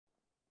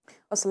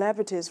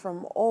Celebrities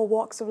from all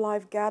walks of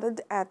life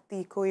gathered at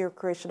the Koyo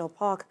Recreational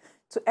Park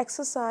to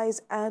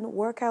exercise and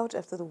work out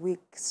after the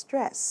week's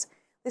stress.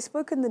 They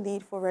spoke on the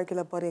need for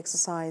regular body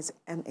exercise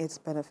and its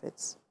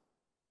benefits.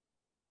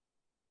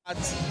 That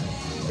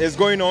is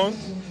going on,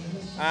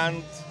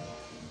 and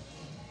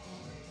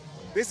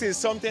this is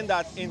something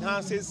that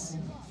enhances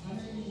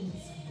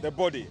the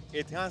body.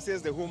 It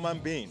enhances the human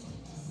being.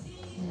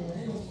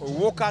 A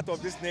workout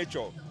of this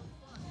nature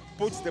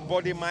puts the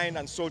body, mind,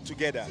 and soul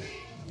together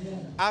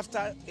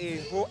after a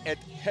whole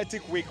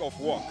hectic week of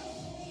work.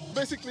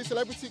 Basically,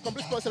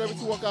 complete sport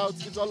celebrity workout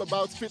is all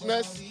about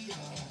fitness,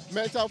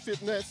 mental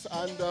fitness,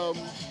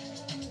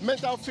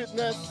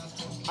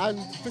 and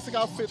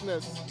physical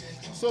fitness.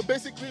 So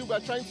basically, we're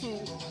trying to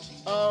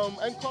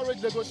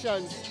encourage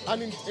Lagosians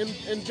and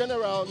in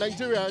general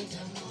Nigerians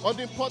on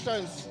the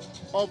importance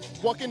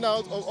of working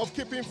out, of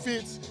keeping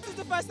fit. This is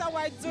the first time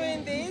we're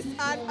doing this,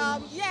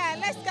 and yeah,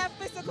 let's get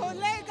physical,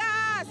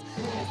 Lagos!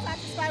 We're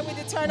satisfied with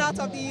the turnout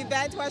of the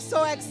event. We're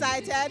so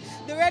excited.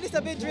 The rain is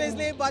a bit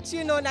drizzling, but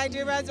you know,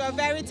 Nigerians are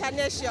very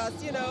tenacious,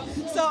 you know.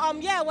 So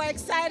yeah, we're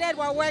excited.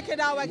 We're working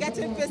out. We're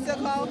getting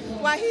physical.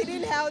 We're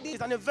eating healthy.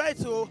 It's an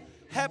event to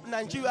help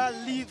Nigeria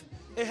live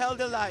a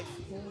healthy life.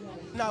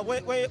 Now,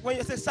 when you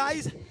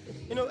exercise,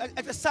 you know,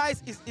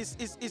 exercise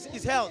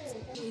is health.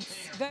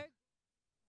 It's very